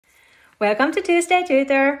Welcome to Tuesday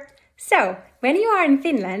Tutor! So, when you are in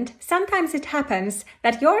Finland, sometimes it happens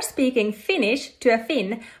that you're speaking Finnish to a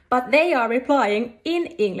Finn, but they are replying in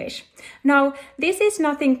English. Now, this is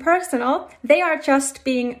nothing personal. They are just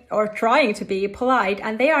being or trying to be polite,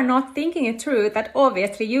 and they are not thinking it through that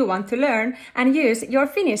obviously you want to learn and use your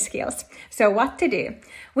Finnish skills. So what to do?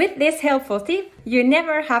 With this helpful tip, you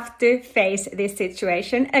never have to face this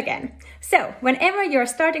situation again. So, whenever you're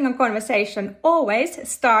starting a conversation, always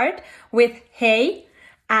start with hei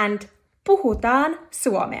and puhutaan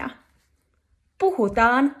suomea.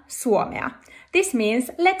 Puhutaan suomea. This means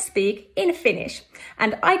let's speak in Finnish.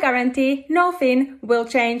 And I guarantee no Finn will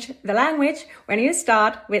change the language when you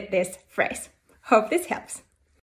start with this phrase. Hope this helps.